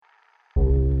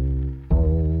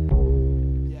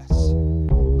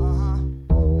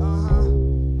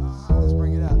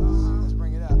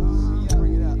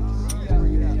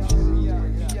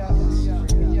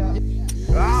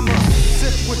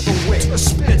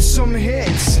some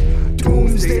hits.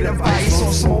 Doomsday device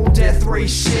on some old death ray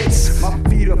shits. My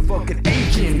feet are fucking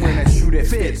aching when I shoot at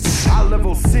fits. I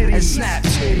level cities and snap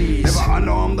titties. Never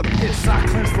unarm the pits, I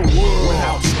cleanse the world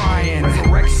without trying,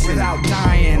 resurrection without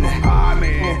dying. I'm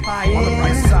on the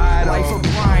right side, life of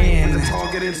Brian. With the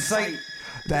target in sight.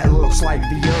 That looks like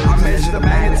the earth. I measure the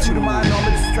magnitude of my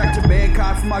enormous distracted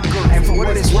mankind from my girth. And for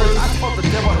what it's worth, I taught the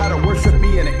devil how to worship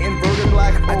me in an inverted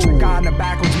black hole. I tricked God in a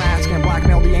backwards mask and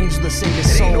blackmailed the angel to save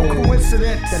his soul. It ain't no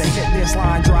coincidence that I hit this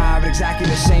line drive at exactly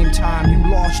the same time you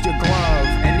lost your glove.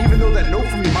 And even though that note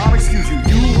from your mom excused you,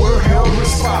 you were held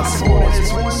responsible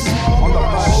on the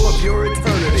ball of your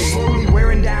eternity, slowly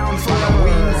wearing down for the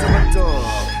wings of a dove.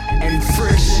 And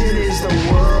friction is the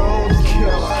world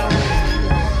killer.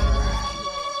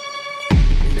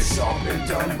 It's all been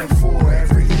done before,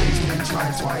 everything's been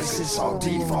tried twice. It's all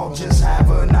default, just have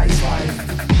a nice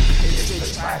life.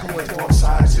 It's back with both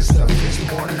sides, just the fish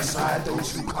born inside.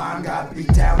 Those who climb got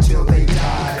beat down till they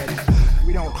died.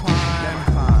 We don't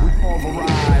climb, we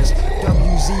pulverize.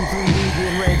 WZ3D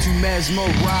getting ready to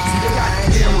mesmerize. See, they got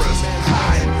cameras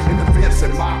hiding in the vents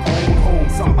in my own home.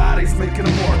 Somebody's making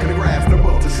a mark and a graph in a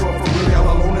book to show up for real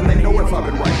all alone. And they know if I've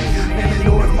been right, and they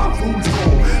know if my food's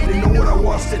cold. They know what I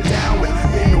washed it down with.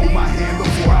 They know my hand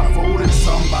before I fold it.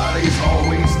 Somebody's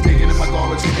always digging in my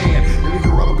garbage can. They leave the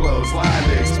rubber gloves lying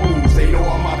there exposed. They know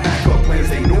all my backup plans.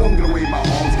 They know I'm gonna wave my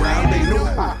arms around. They know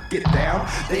I get down.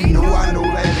 They know I know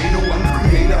that. They know I'm the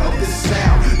creator of this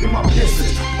sound. In my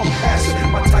business, I'm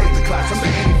passionate. My type to clash. I'm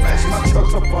manufacturing. My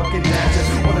trucks are fucking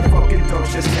dashing. All that fucking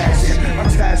dope's just cashing. I'm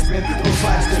trash-bin, no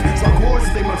flashing. So of course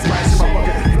they must ration. My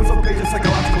bucket fills up pages,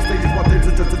 psychological stages. What they're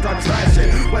just to start trashing.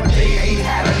 But they ain't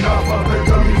had enough of the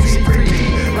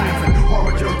WZ3D. Laughing,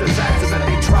 horror joke disasters that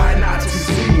they try not to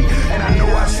see. And I know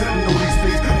I shouldn't know these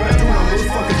things, but I do know those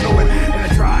fuckers know it. And I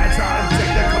try to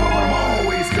take that cover, but I'm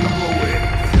always gonna blow it.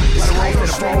 Let it roll to the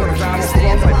phone and I'm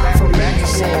stand right back from back to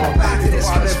wall. It's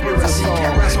why that spirit is all.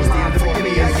 It's the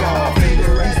beginning is all. The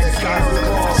skies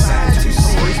are all. Signs to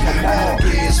see from all.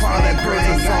 It's why that bird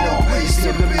is all. It's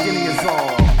the beginning is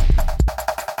all.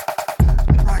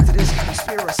 Back to this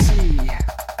conspiracy.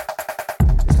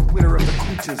 It's the winner of the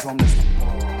creatures on this wall.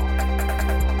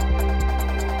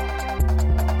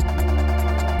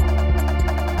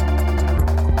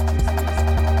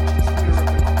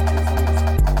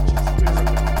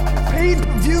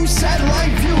 Pay-per-view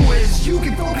satellite viewers, you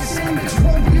can focus in, but you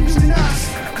won't be using us.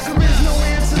 Cause there is no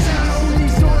answers, and I know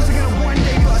these doors are gonna one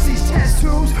day bust. These test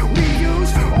tubes we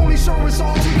use only show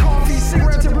results in coffee,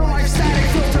 cigarettes, and real life static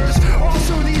filters.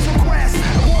 Also these requests,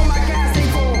 I want my gas tank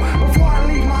full before I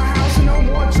leave my house, and no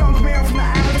more junk mail from the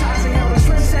advertising hell. The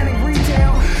transcending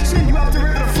retail, send you out the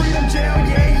river to freedom jail.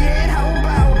 Yeah, how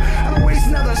about I don't waste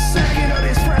another second of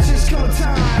this precious killer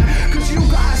time? Cause you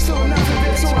guys still enough of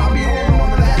it, so I'll be holding on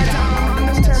to that time.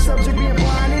 No test subject being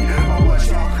blinded, or what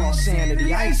y'all call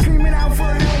sanity. I ain't screaming out for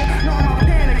help, no, I'm not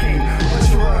panicking. But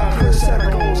you're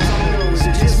receptacles on the nose.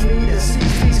 It's just me that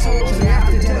sees these holes in the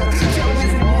after dinner.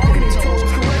 Television marketing tools,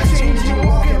 correct changing,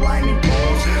 walking lightning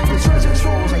poles. For treasure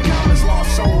trolls and countless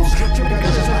lost souls. Dripping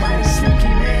gutters of mighty sneaky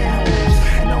manholes.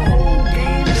 And the whole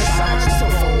game decides to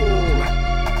fold.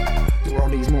 The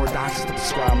world needs more doctors to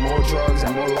prescribe more drugs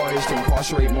and more lawyers to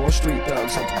incarcerate more street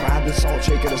thugs. So grab the salt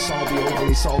shaker to solve the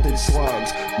overly salted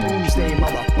slugs. Doomsday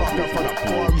motherfucker for the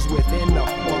plugs within the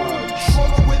plugs.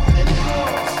 Trouble within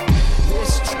plugs.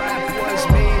 This trap was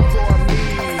made for me.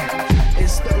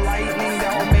 It's the lightning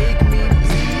that'll make me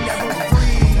bleed. Never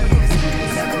free.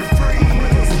 Never free.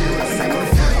 Never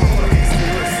free.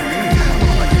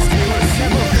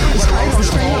 It's like I'm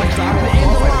straight on the end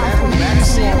of the line for me. You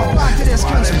see, I'm a block to this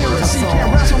conspiracy.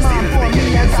 Can't wrestle mine for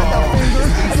me. I got the finger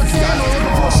of the camera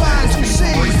looking for signs to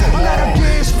see. I let her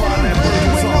get spun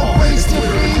with no place to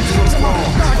be. I'm a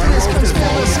block to this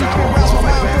conspiracy. Can't wrestle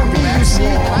mine for me. You see,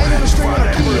 I ain't a string of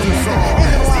keys.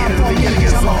 End of the line for me.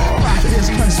 I'm a block to this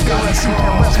conspiracy.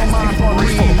 Can't wrestle mine for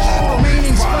me.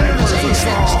 Remaining splinters, A6,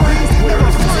 never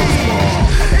free.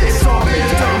 It's all been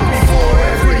done before.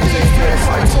 Everything's been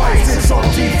fight twice. It's all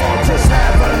default.